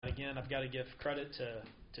again, I've got to give credit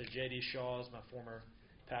to J.D. Shaw, my former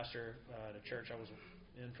pastor at a church I was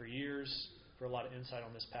in for years, for a lot of insight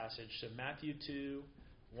on this passage. So Matthew 2,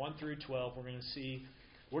 1 through 12, we're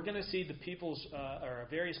going to see the people's or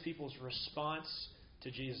various people's response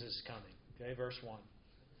to Jesus coming. Okay, verse 1.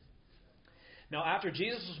 Now after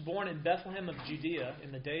Jesus was born in Bethlehem of Judea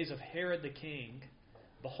in the days of Herod the king,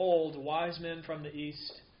 behold, wise men from the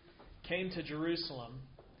east came to Jerusalem,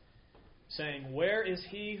 saying, Where is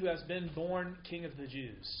he who has been born King of the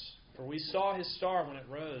Jews? For we saw his star when it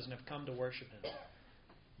rose and have come to worship him.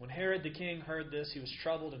 When Herod the king heard this, he was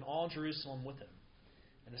troubled, and all Jerusalem with him.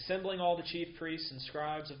 And assembling all the chief priests and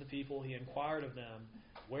scribes of the people, he inquired of them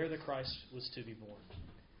where the Christ was to be born.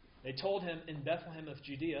 They told him, In Bethlehem of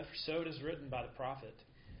Judea, for so it is written by the prophet,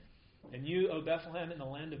 And you, O Bethlehem, in the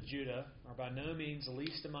land of Judah, are by no means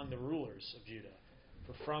least among the rulers of Judah,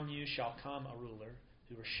 for from you shall come a ruler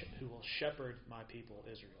who will shepherd my people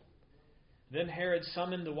Israel. Then Herod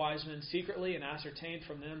summoned the wise men secretly and ascertained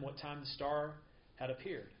from them what time the star had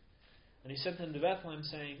appeared. And he sent them to Bethlehem,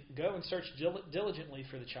 saying, Go and search diligently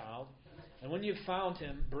for the child, and when you have found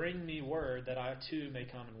him, bring me word that I too may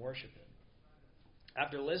come and worship him.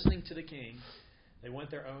 After listening to the king, they went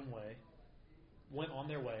on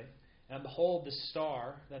their way, and behold, the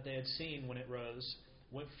star that they had seen when it rose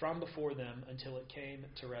went from before them until it came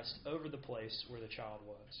to rest over the place where the child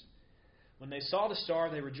was. When they saw the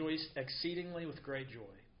star, they rejoiced exceedingly with great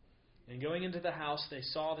joy. And going into the house, they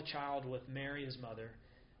saw the child with Mary his mother,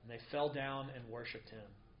 and they fell down and worshipped him.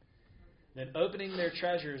 Then opening their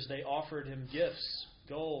treasures, they offered him gifts,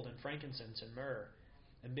 gold and frankincense and myrrh.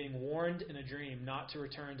 And being warned in a dream not to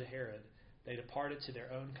return to Herod, they departed to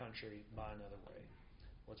their own country by another way.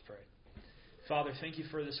 Let's pray. Father, thank you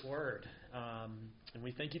for this word, and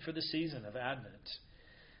we thank you for the season of Advent.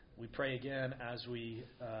 We pray again as we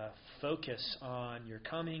focus on your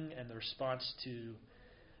coming and the response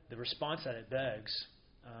that it begs.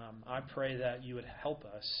 I pray that you would help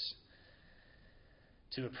us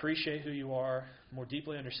to appreciate who you are, more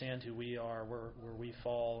deeply understand who we are, where we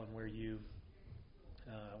fall, and where you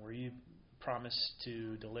promise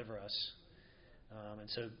to deliver us. And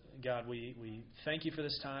so, God, we thank you for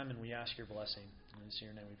this time, and we ask your blessing. In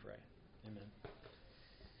your name we pray. Amen.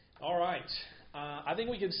 All right. I think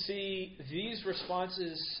we can see these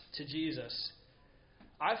responses to Jesus.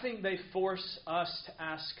 I think they force us to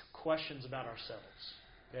ask questions about ourselves.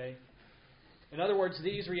 Okay? In other words,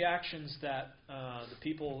 these reactions that the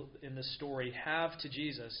people in this story have to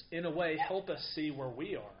Jesus, in a way, help us see where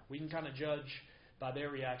we are. We can kind of judge by their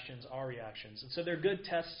reactions, our reactions. And so they're good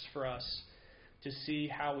tests for us to see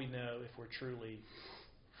how we know if we're truly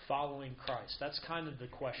following Christ. That's kind of the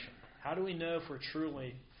question. How do we know if we're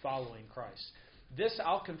truly following Christ? This,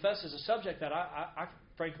 I'll confess, is a subject that I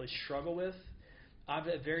frankly struggle with. I've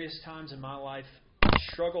at various times in my life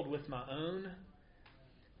struggled with my own,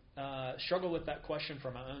 struggled with that question for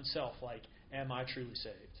my own self, like, am I truly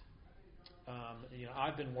saved?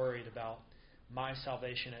 I've been worried about my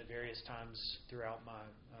salvation at various times throughout my,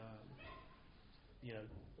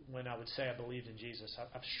 when I would say I believed in Jesus.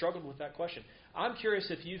 I've struggled with that question. I'm curious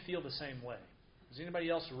if you feel the same way. Does anybody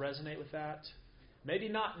else resonate with that? Maybe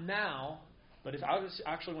not now, but if I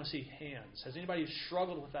actually want to see hands. Has anybody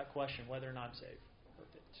struggled with that question, whether or not I'm saved?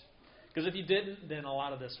 Perfect. Because if you didn't, then a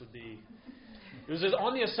lot of this would be... It was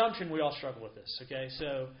on the assumption we all struggle with this. Okay,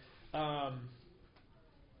 so I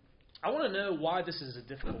want to know why this is a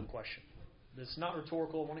difficult question. It's not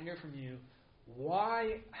rhetorical. I want to hear from you.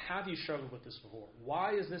 Why have you struggled with this before?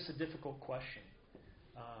 Why is this a difficult question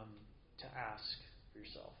to ask for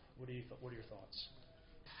yourself? What are your thoughts?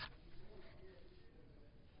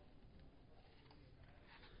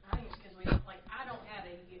 I think it's because I don't have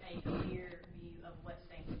a clear view of what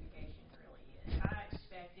sanctification really is. I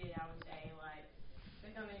expected, I would say,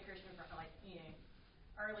 becoming a Christian from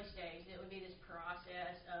early stage, it would be this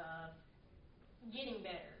process of getting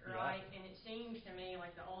better, right? Yeah. And it seems to me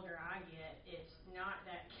like the older I get, it's not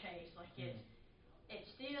that case. It's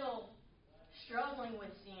still struggling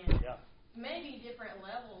with sin. Yeah. Maybe different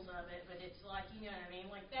levels of it, but it's like, you know what I mean?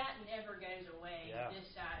 Like that never goes away this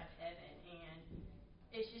side of heaven. And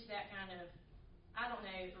it's just that kind of, I don't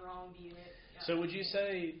know, wrong view. So would you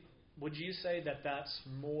say that that's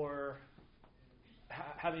more,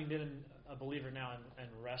 having been a believer now and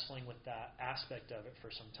wrestling with that aspect of it for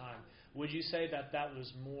some time, would you say that was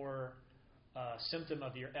more a symptom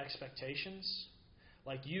of your expectations?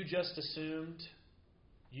 Like you just assumed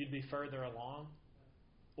you'd be further along?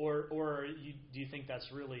 Or do you think that's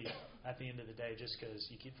really, at the end of the day, just because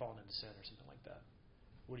you keep falling into sin or something like that?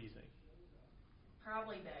 What do you think?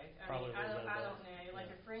 Probably both. I don't know. Like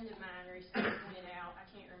a friend of mine recently pointed out, I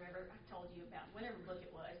can't remember you about, whatever book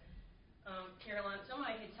it was. Caroline,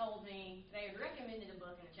 somebody had told me, they had recommended a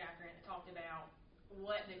book in a chapter and it talked about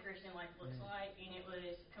what the Christian life looks like, and it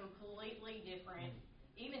was completely different.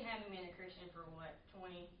 Even having been a Christian for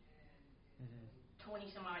 20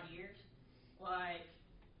 some odd years, like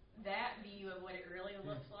that view of what it really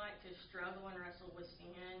looks like to struggle and wrestle with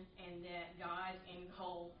sin, and that God's end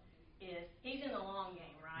goal is, He's in the long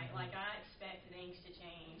game, right? Like I expect things to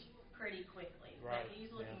change pretty quickly, but He's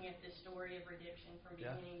looking at the story of redemption from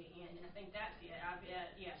beginning to end, and I think that's it.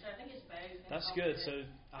 So I think it's both. That's good. So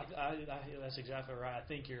that's exactly right. I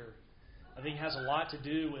think it has a lot to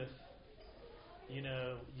do with, you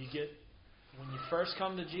get, when you first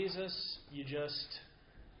come to Jesus, you just,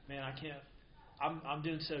 man, I'm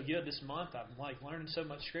doing so good this month. I'm like learning so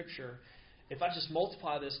much Scripture. If I just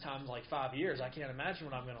multiply this times like 5 years, I can't imagine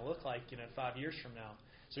what I'm going to look like, 5 years from now.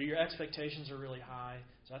 So your expectations are really high.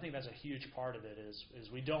 So I think that's a huge part of it is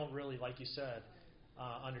we don't really, like you said,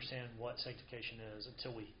 understand what sanctification is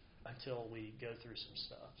until we go through some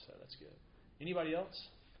stuff. So that's good. Anybody else?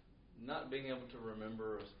 Not being able to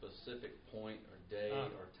remember a specific point or day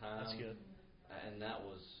or time. That's good. And that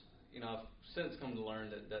was, I've since come to learn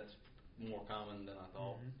that that's more common than I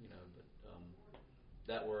thought, but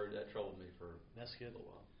that word, that troubled me for that's good. a little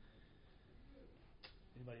while.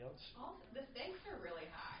 Anybody else? Also, the stakes are really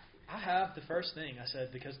high. I have the first thing I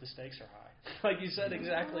said, because the stakes are high. Like you said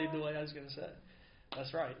exactly the way I was going to say it.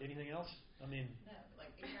 That's right. Anything else? I mean, no,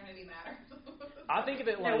 like eternity matters. I think of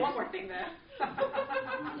it like... No, one more thing there.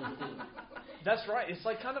 That's right. It's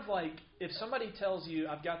like kind of like if somebody tells you,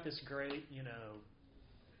 I've got this great,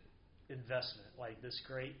 investment, like this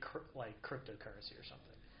great like cryptocurrency or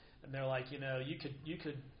something. And they're like, you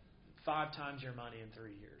could 5 times your money in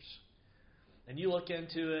 3 years. And you look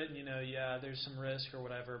into it, and there's some risk or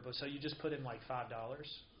whatever, but so you just put in like $5.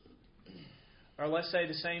 Or let's say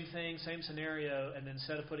the same thing, same scenario, and then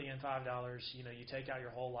instead of putting in $5, you take out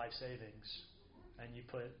your whole life savings and you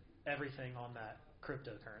put everything on that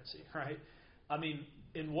cryptocurrency, right? I mean,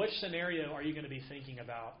 in which scenario are you going to be thinking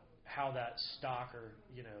about how that stock or,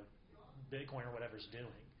 Bitcoin or whatever's doing?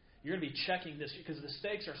 You're going to be checking this because the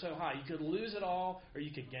stakes are so high. You could lose it all or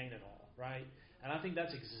you could gain it all, right? And I think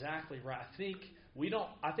that's exactly right. I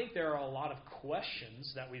think there are a lot of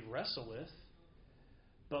questions that we wrestle with,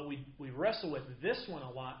 but we wrestle with this one a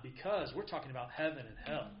lot because we're talking about heaven and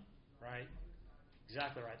hell, right?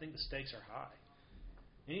 Exactly right. I think the stakes are high.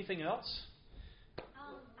 Anything else? I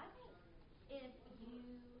think if you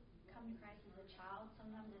come to Christ as a child,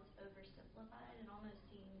 sometimes it's oversimplified and almost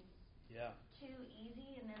seems too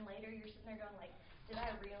easy, and then later you're sitting there going like, did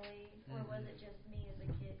I really, or was it just me as a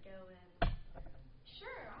kid going,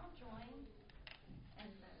 sure, I'll join. And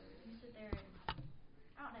so you sit there and,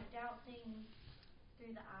 I don't know, doubt things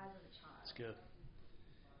through the eyes of a child. That's good.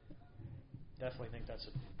 Definitely think that's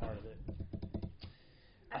a part of it.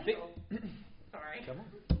 I think sorry. Come on.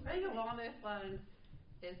 I think along this line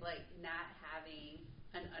is like not having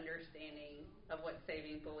an understanding of what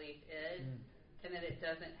saving belief is, and that it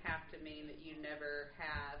doesn't have to mean that you never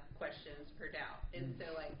have questions or doubt. And so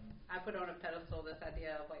like I put on a pedestal this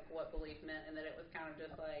idea of like what belief meant, and that it was kind of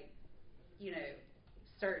just like,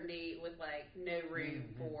 certainty with like no room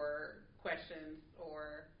for questions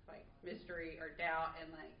or like mystery or doubt, and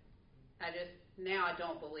like I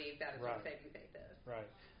don't believe that is what saving faith is. Right.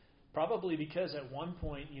 Probably because at one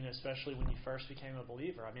point, especially when you first became a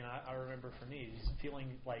believer, I mean, I remember for me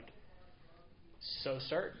feeling like so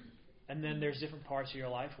certain. And then there's different parts of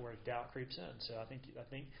your life where doubt creeps in. So I think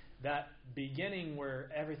that beginning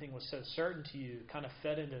where everything was so certain to you kind of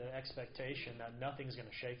fed into the expectation that nothing's going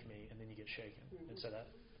to shake me, and then you get shaken. And so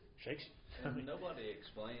that shakes you. And nobody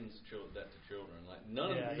explains that to children. Like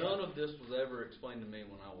none of this was ever explained to me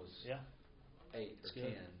when I was 8 or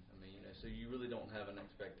 10. I mean, so you really don't have an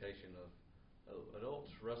expectation of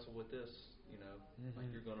adults wrestle with this.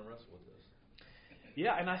 Like you're going to wrestle with this.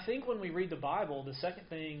 Yeah, and I think when we read the Bible, the second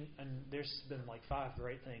thing, and there's been like 5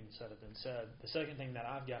 great things that have been said. The second thing that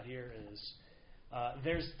I've got here is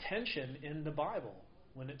there's tension in the Bible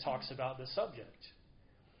when it talks about the subject.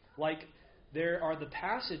 Like there are the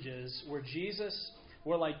passages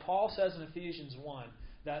where like Paul says in Ephesians 1,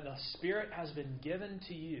 that the Spirit has been given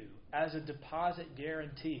to you as a deposit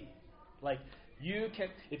guarantee. Like you can,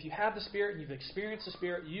 if you have the Spirit and you've experienced the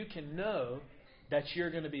Spirit, you can know that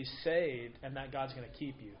you're going to be saved and that God's going to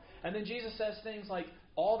keep you. And then Jesus says things like,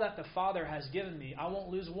 all that the Father has given me, I won't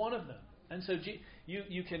lose one of them. And so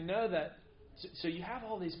you can know that. So you have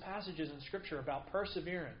all these passages in Scripture about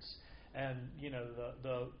perseverance and,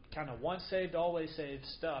 the kind of once saved, always saved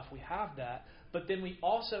stuff. We have that. But then we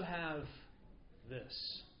also have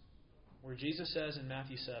this, where Jesus says in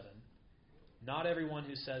Matthew 7, Not everyone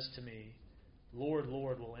who says to me, 'Lord,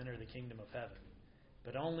 Lord,' will enter the kingdom of heaven,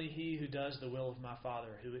 but only he who does the will of my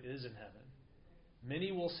Father who is in heaven.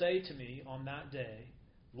 Many will say to me on that day,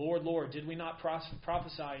 'Lord, Lord, did we not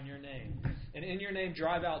prophesy in your name, and in your name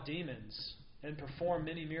drive out demons, and perform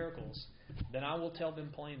many miracles?' Then I will tell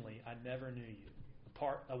them plainly, 'I never knew you.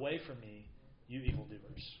 Away from me, you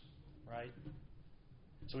evildoers.'" Right?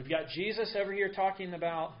 So we've got Jesus over here talking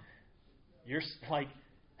about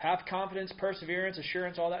have confidence, perseverance,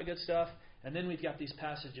 assurance, all that good stuff. And then we've got these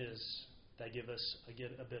passages that give us a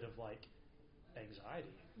bit of anxiety,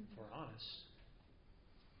 if we're honest.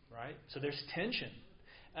 Right? So there's tension.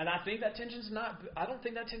 And I think that I don't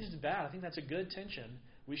think that tension's bad. I think that's a good tension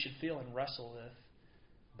we should feel and wrestle with.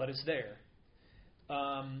 But it's there.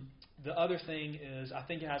 The other thing is, I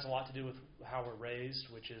think it has a lot to do with how we're raised,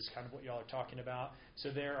 which is kind of what y'all are talking about. So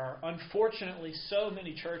there are, unfortunately, so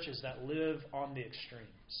many churches that live on the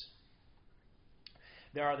extremes.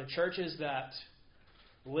 There are the churches that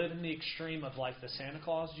live in the extreme of the Santa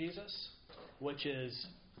Claus Jesus, which is,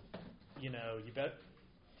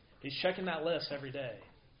 he's checking that list every day.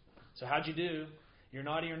 So how'd you do? You're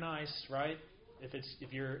naughty or nice, right?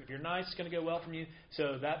 If you're nice, it's going to go well from you.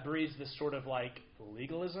 So that breeds this sort of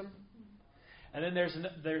legalism. And then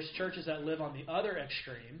there's churches that live on the other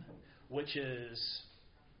extreme, which is,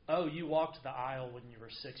 oh, you walked the aisle when you were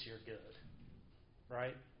 6, you're good,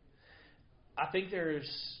 right? I think there's,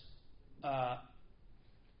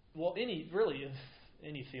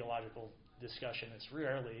 any theological discussion, it's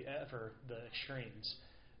rarely ever the extremes.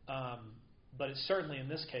 But it's certainly, in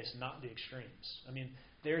this case, not the extremes. I mean,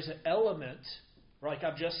 there's an element, like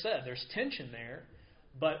I've just said, there's tension there.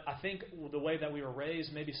 But I think the way that we were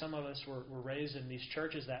raised, maybe some of us were raised in these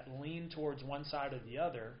churches that lean towards one side or the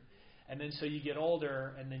other. And then so you get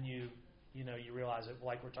older, and then you realize it,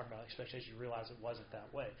 like we're talking about expectation, you realize it wasn't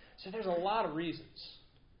that way. So there's a lot of reasons.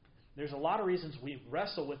 There's a lot of reasons we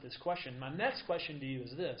wrestle with this question. My next question to you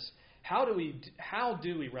is this. How do we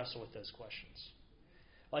wrestle with those questions?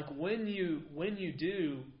 When you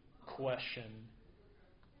do question,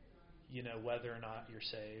 whether or not you're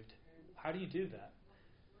saved, how do you do that?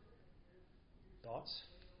 Thoughts?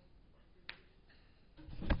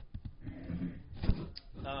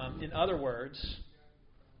 In other words,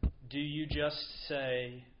 do you just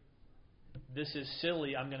say, "This is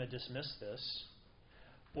silly, I'm going to dismiss this"?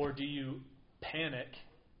 Or do you panic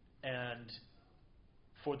and,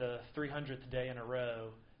 for the 300th day in a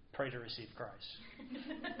row, pray to receive Christ?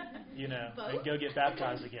 And go get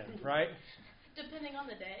baptized again, right? Depending on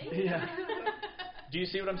the day. Yeah. Do you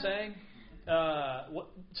see what I'm saying?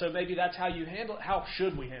 So maybe that's how you handle it. How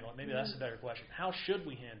should we handle it? Maybe that's a better question. How should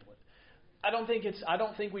we handle it? I don't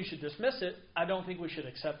think we should dismiss it. I don't think we should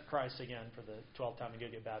accept Christ again for the 12th time and go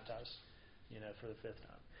get baptized, for the 5th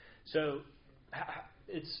time.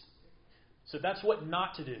 So that's what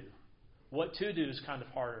not to do. What to do is kind of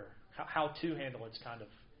harder. How to handle it's kind of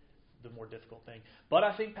the more difficult thing. But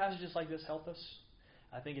I think passages like this help us.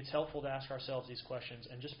 I think it's helpful to ask ourselves these questions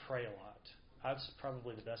and just pray a lot. That's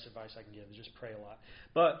probably the best advice I can give, is just pray a lot.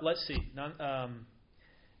 But let's see.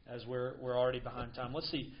 As we're already behind time, let's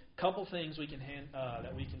see. A couple things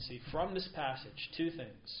that we can see from this passage. 2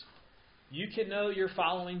 things. You can know you're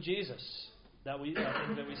following Jesus. That we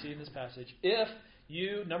see in this passage. If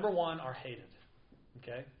you, number 1, are hated.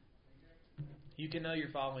 Okay? You can know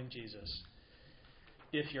you're following Jesus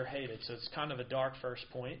if you're hated. So it's kind of a dark first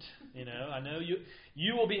point. I know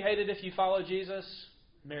you will be hated if you follow Jesus.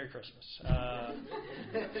 Merry Christmas.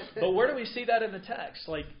 But where do we see that in the text?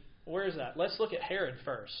 Where is that? Let's look at Herod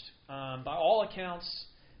first. By all accounts,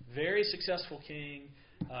 very successful king.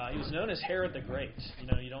 He was known as Herod the Great.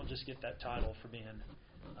 You don't just get that title for being an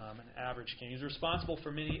average king. He was responsible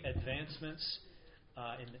for many advancements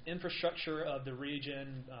in the infrastructure of the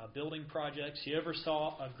region, building projects. He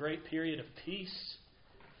oversaw a great period of peace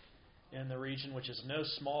in the region, which is no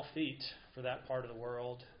small feat for that part of the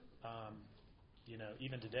world.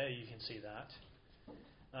 Even today you can see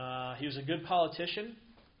that. He was a good politician.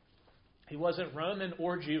 He wasn't Roman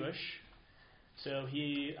or Jewish, so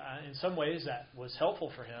he, in some ways, that was helpful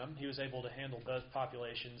for him. He was able to handle both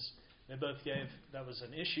populations. That was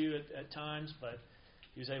an issue at times, but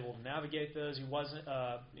he was able to navigate those. He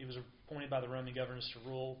was appointed by the Roman governors to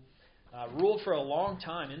rule. Ruled for a long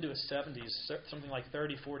time, into his 70s, something like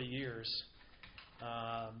 30, 40 years.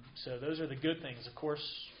 So those are the good things. Of course,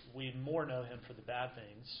 we more know him for the bad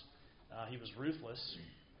things. He was ruthless.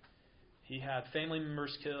 He had family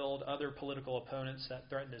members killed, other political opponents that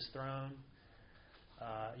threatened his throne,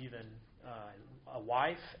 even a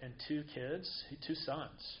wife and 2 kids, 2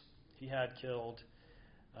 sons. He had killed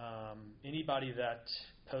anybody that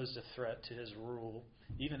posed a threat to his rule,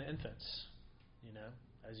 even infants,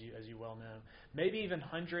 as you well know. Maybe even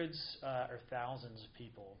hundreds or thousands of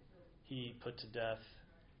people he put to death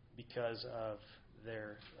because of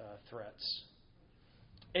their threats.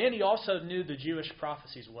 And he also knew the Jewish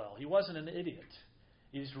prophecies well. He wasn't an idiot.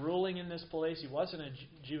 He's ruling in this place. He wasn't a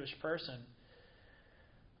Jewish person,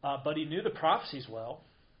 but he knew the prophecies well.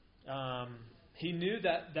 He knew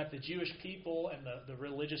that the Jewish people and the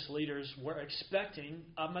religious leaders were expecting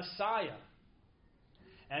a Messiah.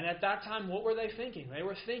 And at that time, what were they thinking? They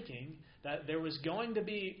were thinking that there was going to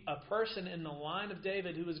be a person in the line of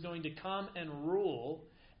David who was going to come and rule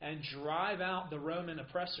and drive out the Roman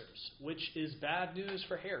oppressors, which is bad news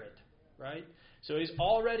for Herod, right? So he's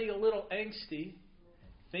already a little angsty,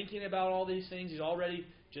 thinking about all these things. He's already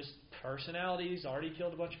just personality. He's already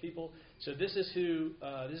killed a bunch of people. So this is who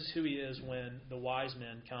he is when the wise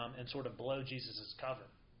men come and sort of blow Jesus' cover.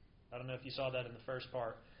 I don't know if you saw that in the first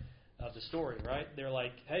part of the story, right? They're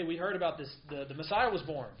like, "Hey, we heard about this. The Messiah was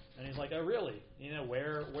born," and he's like, "Oh, really?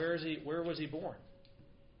 Where is he? Where was he born?"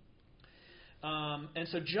 And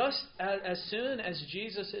so just as soon as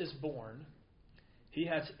Jesus is born, he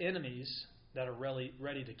has enemies that are really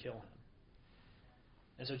ready to kill him.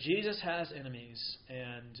 And so Jesus has enemies,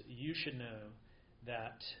 and you should know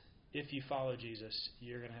that if you follow Jesus,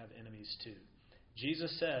 you're going to have enemies too.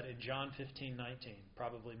 Jesus said in John 15:19,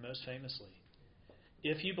 probably most famously,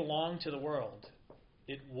 "If you belong to the world,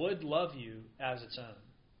 it would love you as its own.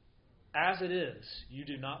 As it is, you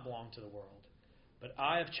do not belong to the world, but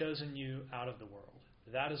I have chosen you out of the world.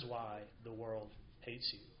 That is why the world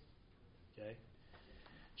hates you." Okay?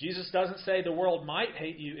 Jesus doesn't say the world might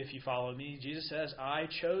hate you if you follow me. Jesus says, "I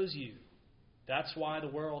chose you. That's why the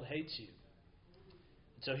world hates you."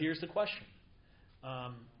 And so here's the question.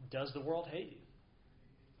 Does the world hate you?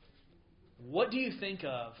 What do you think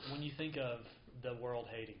of when you think of the world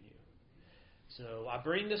hating you? So I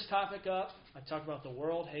bring this topic up. I talk about the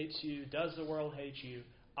world hates you. Does the world hate you?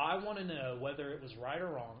 I want to know whether it was right or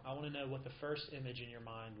wrong. I want to know what the first image in your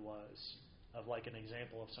mind was of like an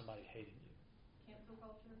example of somebody hating you. Cancel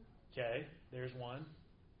culture. Okay, there's one.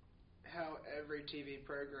 How every TV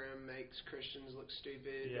program makes Christians look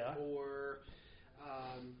stupid, Yeah. or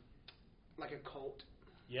like a cult.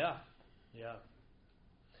 Yeah.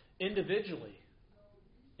 Individually,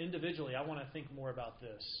 I want to think more about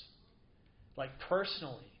this. Like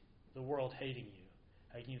personally, the world hating you.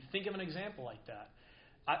 Like, can you think of an example like that?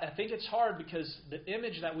 I think it's hard because the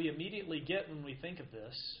image that we immediately get when we think of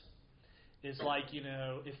this is like,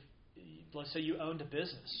 if let's say you owned a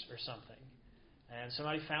business or something, and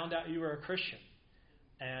somebody found out you were a Christian,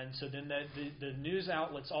 and so then the news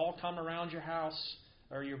outlets all come around your house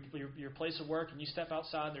or your place of work, and you step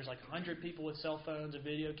outside, there's like 100 people with cell phones and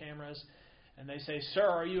video cameras, and they say, "Sir,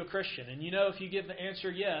 are you a Christian?" And if you give the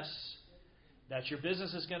answer yes, that your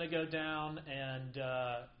business is going to go down and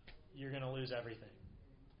you're going to lose everything.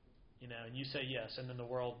 And you say yes, and then the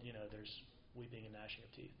world, there's weeping and gnashing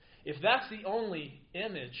of teeth. If that's the only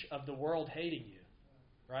image of the world hating you,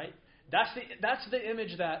 right? That's the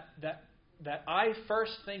image that I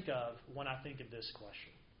first think of when I think of this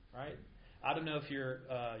question, right? I don't know if you're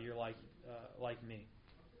like me,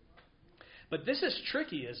 but this is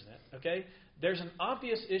tricky, isn't it? Okay, there's an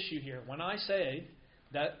obvious issue here when I say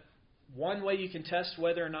that one way you can test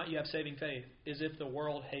whether or not you have saving faith is if the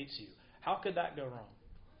world hates you. How could that go wrong?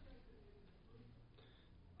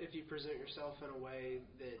 If you present yourself in a way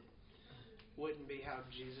that wouldn't be how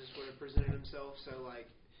Jesus would have presented himself. So, like,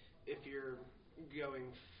 if you're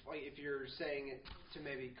saying it to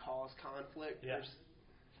maybe cause conflict. Yeah.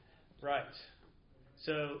 Right.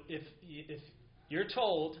 So if you're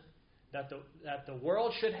told that the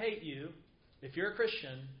world should hate you, if you're a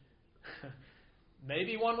Christian,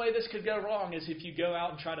 maybe one way this could go wrong is if you go out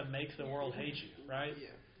and try to make the world hate you, right? Yeah.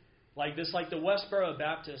 Like the Westboro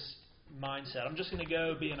Baptist mindset. I'm just going to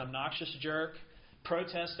go be an obnoxious jerk,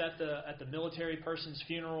 protest at the military person's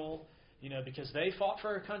funeral, because they fought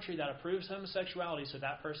for a country that approves homosexuality, so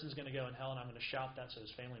that person's going to go in hell, and I'm going to shout that so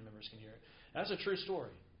his family members can hear it. That's a true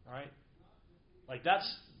story, all right? Like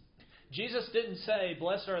Jesus didn't say,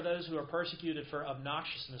 "Blessed are those who are persecuted for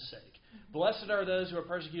obnoxiousness' sake. Blessed are those who are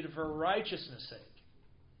persecuted for righteousness' sake."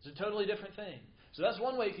 It's a totally different thing. So that's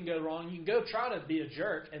one way it can go wrong. You can go try to be a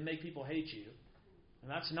jerk and make people hate you. And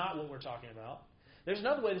that's not what we're talking about. There's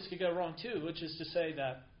another way this could go wrong too, which is to say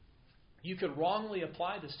that you could wrongly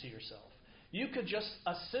apply this to yourself. You could just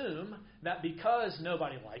assume that because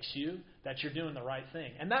nobody likes you, that you're doing the right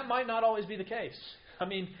thing. And that might not always be the case. I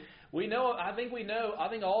mean, I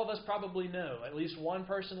think all of us probably know at least one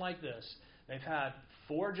person like this. They've had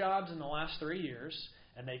 4 jobs in the last 3 years,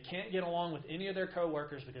 and they can't get along with any of their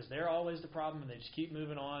coworkers because they're always the problem, and they just keep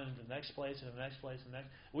moving on to the next place and the next place and the next.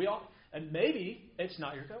 And maybe it's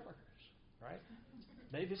not your coworkers, right?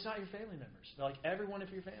 Maybe it's not your family members. They're like every one of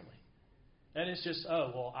your family. And it's just,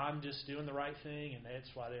 I'm just doing the right thing, and that's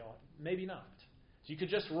why they all. Maybe not. So you could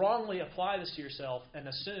just wrongly apply this to yourself and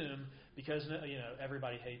assume because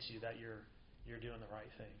everybody hates you that you're doing the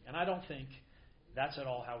right thing. And I don't think that's at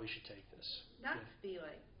all how we should take this. Not to be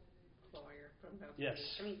like lawyer from both Yes.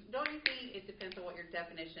 ways. I mean, don't you think it depends on what your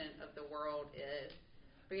definition of the world is?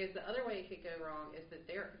 Because the other way it could go wrong is that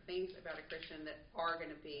there are things about a Christian that are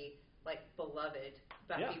going to be like beloved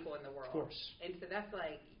by people in the world. Of course. And so that's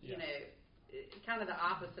like, kind of the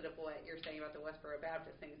opposite of what you're saying about the Westboro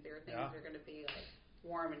Baptist things. There are things that are going to be like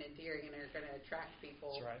warm and endearing and are going to attract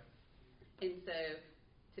people. That's right. And so,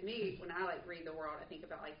 to me, when I like read the world, I think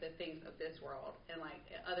about like the things of this world and like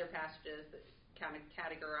other passages that kind of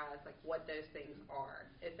categorize like what those things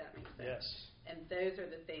are, if that makes sense. Yes. And those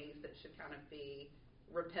are the things that should kind of be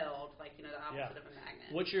repelled, like the opposite of a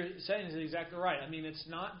magnet. What you're saying is exactly right. I mean, it's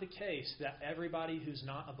not the case that everybody who's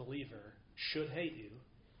not a believer should hate you.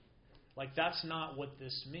 Like, that's not what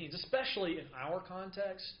this means, especially in our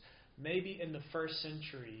context. Maybe in the first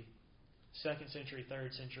century, second century,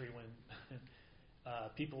 third century, when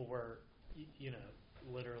people were,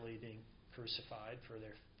 literally being crucified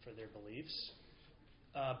for their beliefs.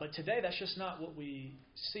 But today, that's just not what we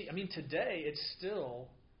see. I mean, today it's still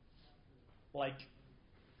like,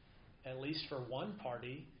 at least for one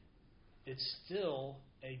party, it's still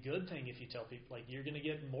a good thing if you tell people, like, you're going to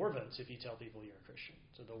get more votes if you tell people you're a Christian.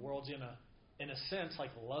 So the world's going to, in a sense,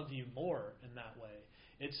 like, love you more in that way.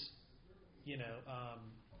 It's,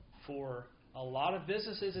 for a lot of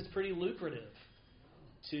businesses, it's pretty lucrative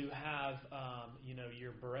to have,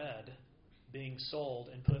 your bread being sold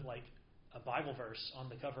and put, like, a Bible verse on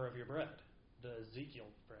the cover of your bread, the Ezekiel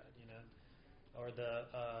bread, or the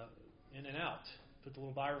In-N-Out. Put the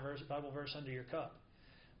little Bible verse under your cup.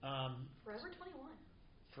 Forever 21.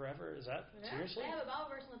 Forever? Is that seriously? They have a Bible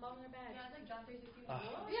verse on the bottom of their bag. Yeah, it's like John 3:16.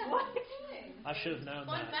 Yeah. What are you doing? I should have known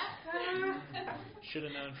Fun that. fact. Should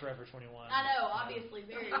have known Forever 21. I know, obviously,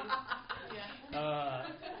 very. Yeah.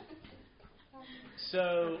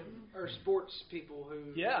 So. Or sports people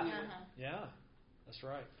who. Yeah. Yeah. That's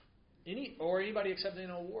right. Anybody accepting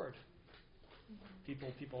an award. People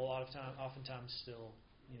oftentimes still,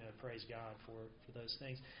 praise God for those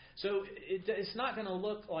things. So it's not going to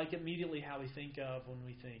look like immediately how we think of when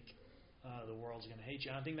we think the world's going to hate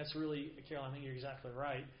you. And I think that's really, Carol, I think you're exactly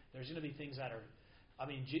right. There's going to be things that are,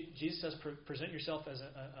 Jesus says present yourself as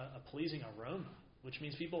a pleasing aroma, which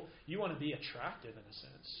means you want to be attractive in a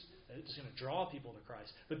sense. It's going to draw people to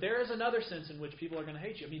Christ. But there is another sense in which people are going to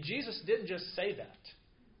hate you. Jesus didn't just say that.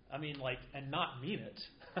 And not mean it.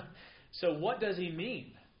 So what does he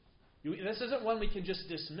mean? This isn't one we can just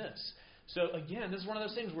dismiss. So again, this is one of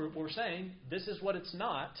those things we're saying, this is what it's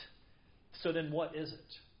not, so then what is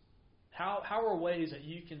it? How are ways that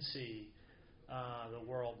you can see the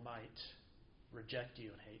world might reject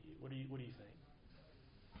you and hate you? What do you think?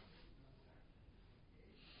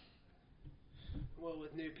 Well,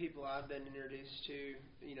 with new people I've been introduced to,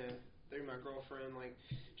 through my girlfriend, like,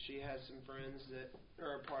 she has some friends that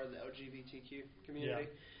are a part of the LGBTQ community.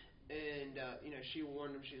 Yeah. And, she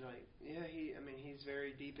warned him, she's like, he's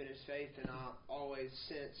very deep in his faith, and I always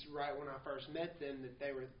sensed right when I first met them that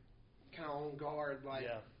they were kind of on guard, like,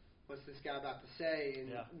 what's this guy about to say?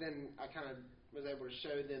 And then I kind of was able to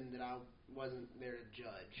show them that I wasn't there to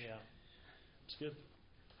judge. Yeah, it's good.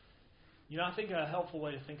 I think a helpful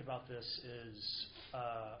way to think about this is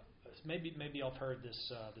maybe y'all have heard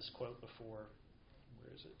this quote before.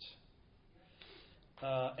 Where is it?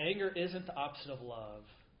 Anger isn't the opposite of love.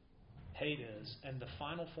 Hate is, and the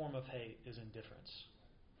final form of hate is indifference.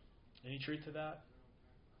 Any truth to that?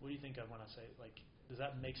 What do you think of when I say it? Like, does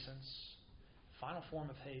that make sense? Final form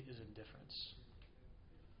of hate is indifference.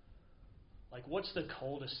 Like, what's the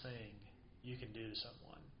coldest thing you can do to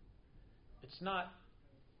someone? It's not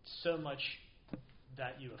so much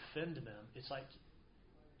that you offend them. It's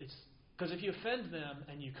because if you offend them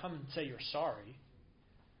and you come and say you're sorry,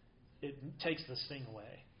 it takes the sting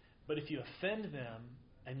away. But if you offend them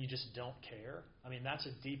and you just don't care, that's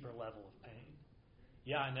a deeper level of pain.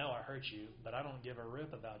 Yeah, I know I hurt you, but I don't give a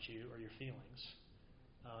rip about you or your feelings.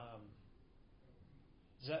 Are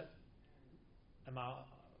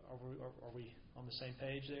we on the same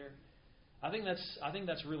page there? I think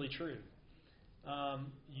that's really true.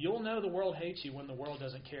 You'll know the world hates you when the world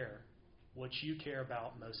doesn't care what you care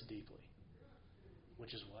about most deeply,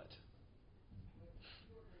 which is what?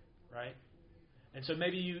 Right? And so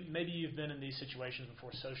maybe you've been in these situations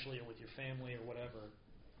before, socially or with your family or whatever,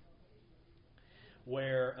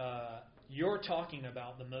 where you're talking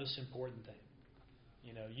about the most important thing.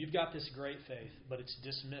 You know, you've got this great faith, but it's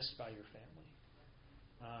dismissed by your family.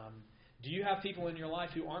 Do you have people in your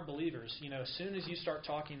life who aren't believers? You know, as soon as you start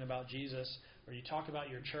talking about Jesus, or you talk about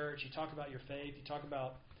your church, you talk about your faith, you talk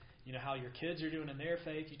about, you know, how your kids are doing in their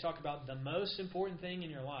faith, you talk about the most important thing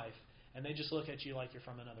in your life, and they just look at you like you're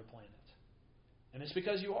from another planet. And it's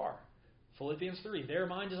because you are. Philippians 3, their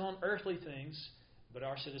mind is on earthly things, but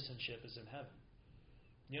our citizenship is in heaven.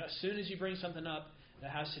 You know, as soon as you bring something up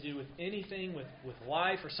that has to do with anything with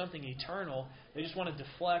life or something eternal, they just want to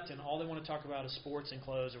deflect, and all they want to talk about is sports and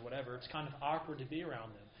clothes or whatever. It's kind of awkward to be around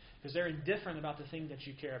them because they're indifferent about the thing that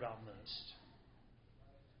you care about most.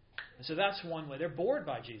 And so that's one way. They're bored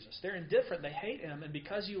by Jesus. They're indifferent. They hate Him, and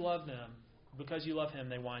because you love them, because you love Him,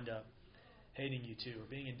 they wind up hating you too, or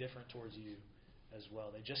being indifferent towards you as well.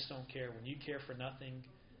 They just don't care. When you care for nothing,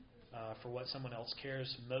 for what someone else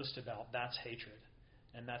cares most about, that's hatred.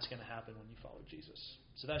 And that's going to happen when you follow Jesus.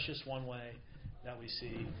 So that's just one way that we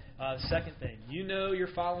see. Second thing, you know you're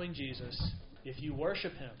following Jesus if you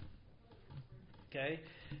worship Him. Okay?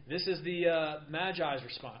 This is the Magi's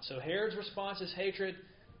response. So Herod's response is hatred.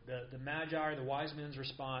 The Magi, the wise men's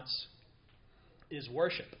response, is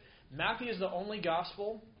worship. Matthew is the only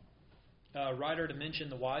gospel writer to mention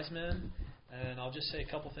the wise men. And I'll just say a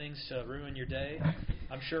couple things to ruin your day.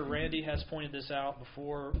 I'm sure Randy has pointed this out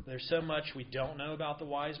before. There's so much we don't know about the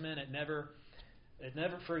wise men. It never,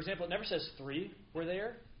 for example, it never says 3 were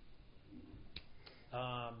there.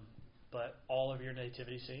 But all of your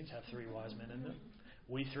nativity scenes have 3 wise men in them.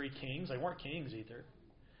 We 3 kings. They weren't kings either.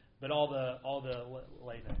 But all the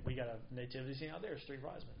laymen. We got a nativity scene out there. There's 3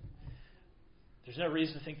 wise men. There's no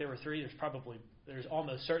reason to think there were 3. There's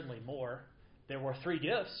almost certainly more. There were 3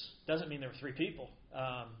 gifts. Doesn't mean there were 3 people.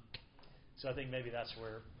 So I think maybe that's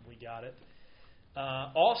where we got it.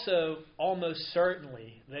 Also, almost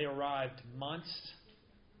certainly, they arrived months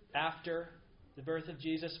after the birth of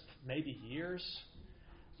Jesus, maybe years.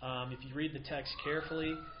 If you read the text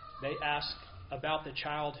carefully, they ask about the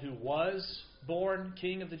child who was born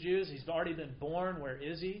King of the Jews. He's already been born. Where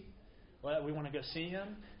is he? Well, we want to go see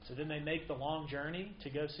him. So then they make the long journey to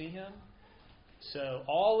go see him. So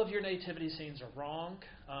all of your nativity scenes are wrong.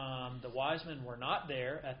 The wise men were not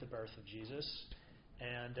there at the birth of Jesus,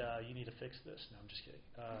 and you need to fix this. No, I'm just kidding.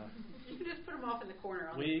 You can just put them off in the corner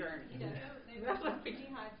on the journey.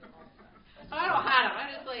 I don't hide them. I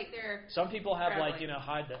just like they're. Some people have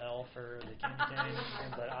hide the elf or the king,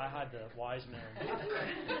 but I hide the wise men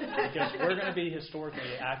because we're going to be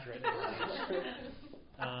historically accurate.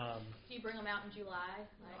 Do you bring them out in July?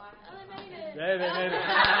 Like, they made it.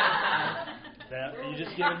 You're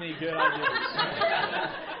just giving me good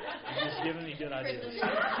ideas.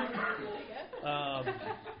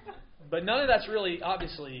 But none of that's really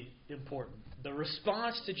obviously important. The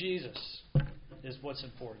response to Jesus is what's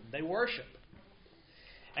important. They worship.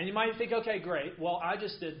 And you might think, okay, great. Well, I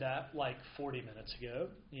just did that like 40 minutes ago.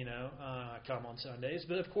 I come on Sundays.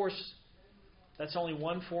 But of course, that's only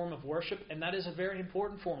one form of worship, and that is a very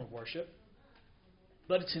important form of worship.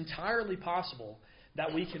 But it's entirely possible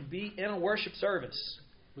that we can be in a worship service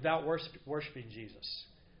without worshiping Jesus.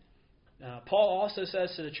 Paul also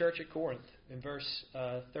says to the church at Corinth in verse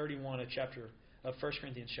 31 of 1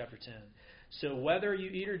 Corinthians chapter 10, so whether you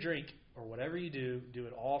eat or drink or whatever you do, do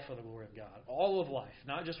it all for the glory of God. All of life,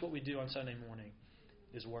 not just what we do on Sunday morning,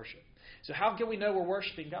 is worship. So how can we know we're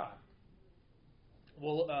worshiping God?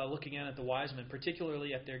 Well, looking at the wise men,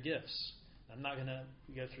 particularly at their gifts. I'm not going to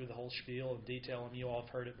go through the whole spiel of detail, and you all have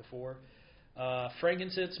heard it before.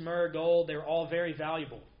 Frankincense, myrrh, gold, they're all very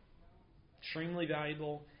valuable, extremely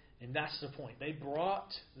valuable, and that's the point. They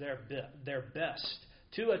brought their best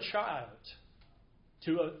to a child,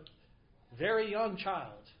 to a very young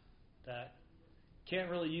child that can't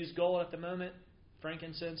really use gold at the moment.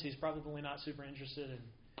 Frankincense, he's probably not super interested in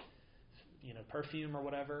perfume or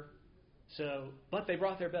whatever. But they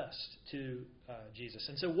brought their best to Jesus.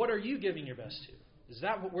 And so what are you giving your best to? Is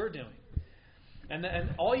that what we're doing? And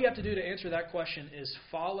all you have to do to answer that question is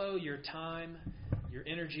follow your time, your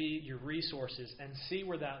energy, your resources, and see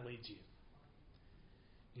where that leads you.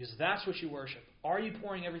 Because that's what you worship. Are you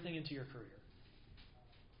pouring everything into your career?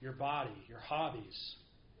 Your body, your hobbies?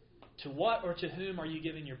 To what or to whom are you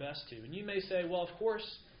giving your best to? And you may say, well, of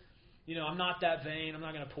course, I'm not that vain. I'm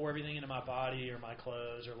not going to pour everything into my body or my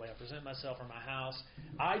clothes or the way I present myself or my house.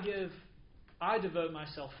 I devote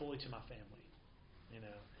myself fully to my family.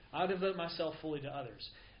 I devote myself fully to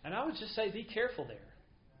others. And I would just say be careful there.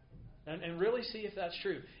 And really see if that's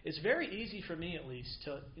true. It's very easy for me, at least,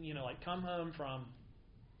 to, come home from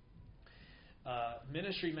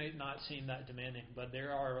Ministry may not seem that demanding, but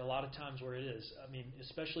there are a lot of times where it is. I mean,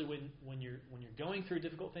 especially when you're going through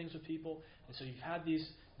difficult things with people, and so you've had these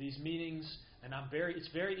meetings, and it's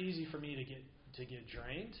very easy for me to get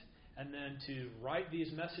drained, and then to write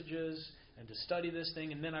these messages and to study this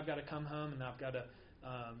thing, and then I've got to come home and I've got to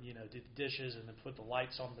do the dishes and then put the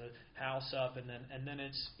lights on the house up, and then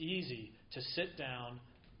it's easy to sit down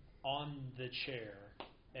on the chair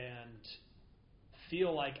and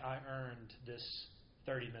feel like I earned this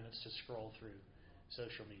 30 minutes to scroll through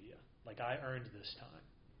social media. Like I earned this time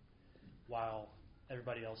while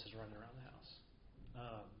everybody else is running around the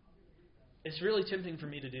house. It's really tempting for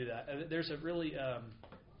me to do that. There's a really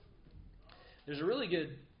good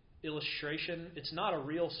illustration. It's not a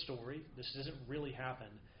real story. This doesn't really happen.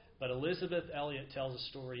 But Elizabeth Elliot tells a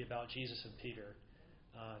story about Jesus and Peter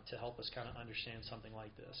to help us kind of understand something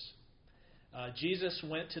like this. Jesus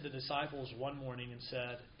went to the disciples one morning and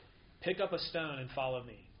said, "Pick up a stone and follow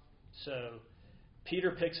me." So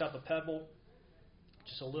Peter picks up a pebble,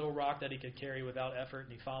 just a little rock that he could carry without effort,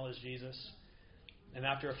 and he follows Jesus. And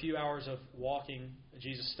after a few hours of walking,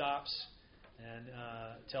 Jesus stops and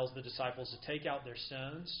tells the disciples to take out their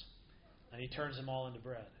stones, and he turns them all into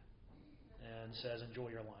bread and says, "Enjoy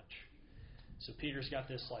your lunch." So Peter's got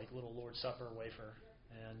this like little Lord's Supper wafer,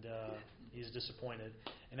 and he's disappointed.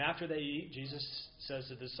 And after they eat, Jesus says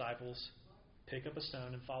to the disciples, "Pick up a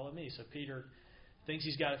stone and follow me." So Peter thinks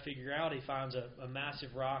he's got it figured out. He finds a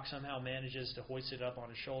massive rock, somehow manages to hoist it up on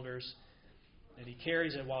his shoulders, and he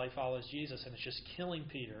carries it while he follows Jesus, and it's just killing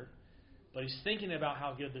Peter. But he's thinking about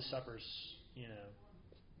how good this supper's,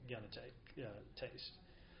 going to taste.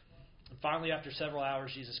 And finally, after several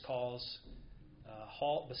hours, Jesus calls a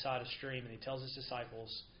halt beside a stream, and he tells his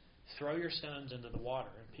disciples, "Throw your stones into the water."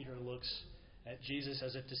 And Peter looks at Jesus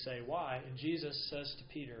as if to say, "Why?" And Jesus says to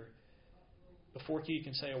Peter, before he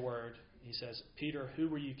can say a word, he says, "Peter, who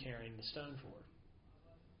were you carrying the stone for?"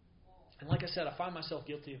 And like I said, I find myself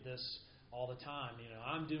guilty of this all the time.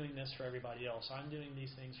 I'm doing this for everybody else. I'm doing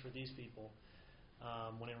these things for these people.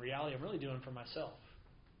 When in reality, I'm really doing it for myself.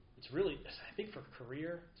 It's really, I think for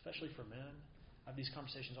career, especially for men, I have these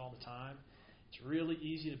conversations all the time. It's really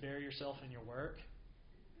easy to bury yourself in your work,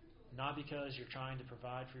 not because you're trying to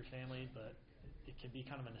provide for your family, but it can be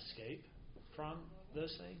kind of an escape from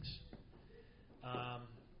those things.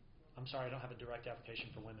 I'm sorry, I don't have a direct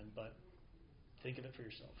application for women, but think of it for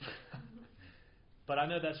yourself. But I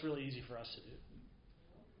know that's really easy for us to do.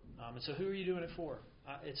 And so who are you doing it for?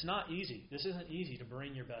 It's not easy. This isn't easy to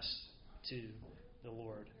bring your best to the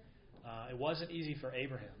Lord. It wasn't easy for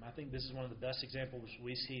Abraham. I think this is one of the best examples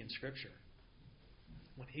we see in Scripture.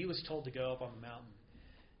 When he was told to go up on the mountain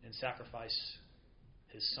and sacrifice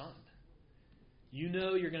his son,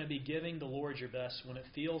 you're going to be giving the Lord your best when it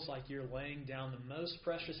feels like you're laying down the most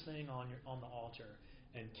precious thing on the altar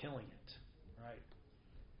and killing it, right?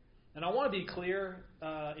 And I want to be clear,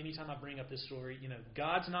 anytime I bring up this story,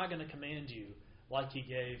 God's not going to command you like he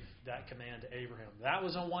gave that command to Abraham. That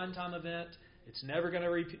was a one-time event. It's never going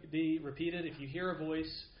to be repeated. If you hear a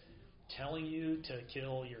voice telling you to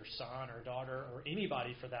kill your son or daughter or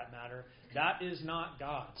anybody for that matter, that is not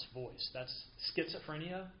God's voice. That's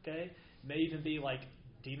schizophrenia, okay? It may even be like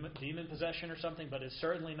demon possession or something, but it's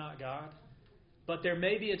certainly not God. But there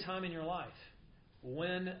may be a time in your life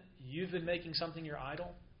when you've been making something your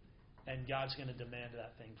idol, and God's going to demand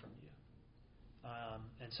that thing from you.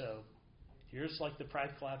 And so here's like the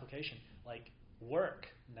practical application. Like, work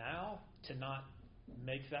now to not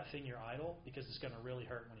make that thing your idol, because it's going to really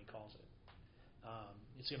hurt when he calls it.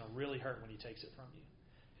 It's going to really hurt when he takes it from you.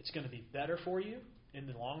 It's going to be better for you in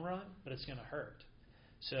the long run, but it's going to hurt.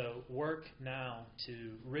 So work now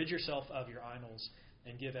to rid yourself of your idols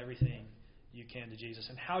and give everything you can to Jesus.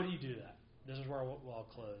 And how do you do that? This is where I'll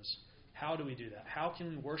close. How do we do that? How can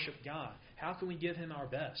we worship God? How can we give him our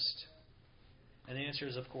best? And the answer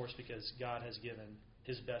is, of course, because God has given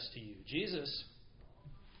his best to you. Jesus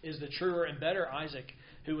is the truer and better Isaac,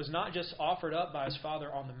 who was not just offered up by his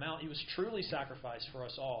father on the mount. He was truly sacrificed for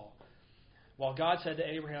us all. While God said to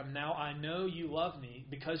Abraham, "Now I know you love me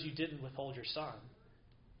because you didn't withhold your son."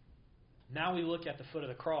 Now we look at the foot of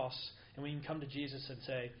the cross and we can come to Jesus and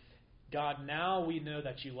say, "God, now we know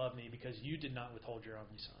that you love me because you did not withhold your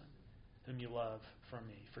only son, whom you love from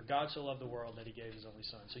me. For God so loved the world that he gave his only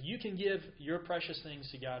son." So you can give your precious things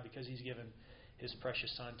to God because he's given his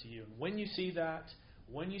precious son to you. And when you see that,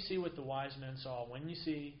 when you see what the wise men saw, when you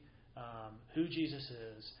see who Jesus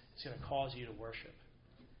is, it's going to cause you to worship.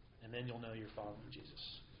 And then you'll know you're following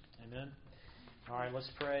Jesus. Amen? All right, let's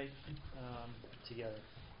pray together.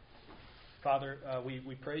 Father,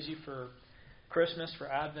 we praise you for Christmas, for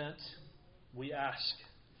Advent. We ask,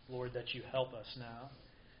 Lord, that you help us now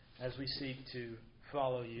as we seek to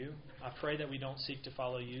follow you. I pray that we don't seek to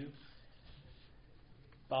follow you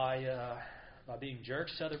by being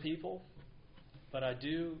jerks to other people, but I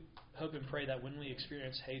do hope and pray that when we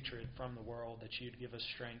experience hatred from the world, that you'd give us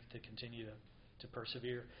strength to continue to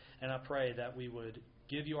persevere. And I pray that we would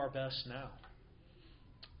give you our best now,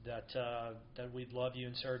 that we'd love you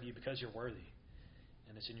and serve you because you're worthy.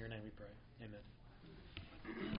 And it's in your name we pray. Amen.